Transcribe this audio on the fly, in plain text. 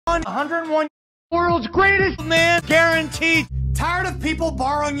101 world's greatest man, guaranteed. Tired of people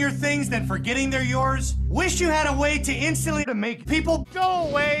borrowing your things then forgetting they're yours? Wish you had a way to instantly make people go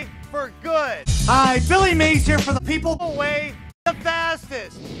away for good. Hi, Billy Mays here for the people away. The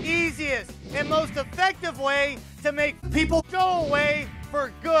fastest, easiest, and most effective way to make people go away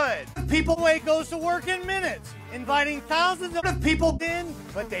for good. People Away goes to work in minutes, inviting thousands of people in,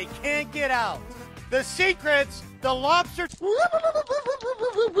 but they can't get out. The secrets, the lobster...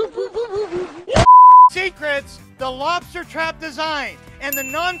 Secrets, the lobster trap design, and the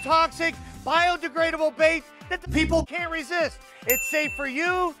non-toxic, biodegradable bait that the people can't resist. It's safe for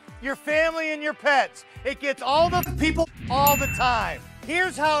you, your family, and your pets. It gets all the people all the time.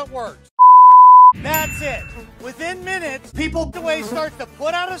 Here's how it works. That's it. Within minutes, People Away starts to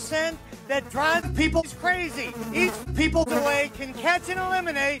put out a scent that drives people crazy. Each People Away can catch and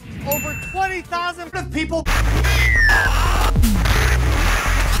eliminate over 20,000 people.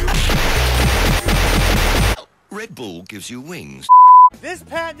 Red Bull gives you wings. This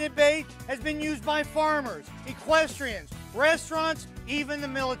patented bait has been used by farmers, equestrians, restaurants, even the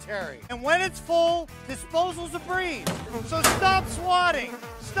military. And when it's full, disposal's a breeze. So stop swatting,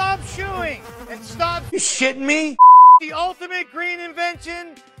 stop shooing, and stop... You shitting me? The ultimate green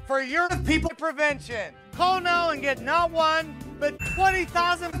invention for your people prevention. Call now and get not one, but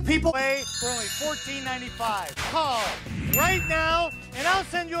 20,000 people away for only $14.95. Call right now, and I'll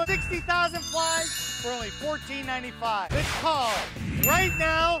send you 60,000 flies for only $14.95. Let's call right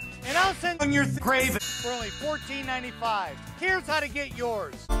now, and I'll send you your craving for only $14.95. Here's how to get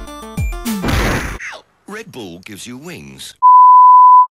yours. Red Bull gives you wings.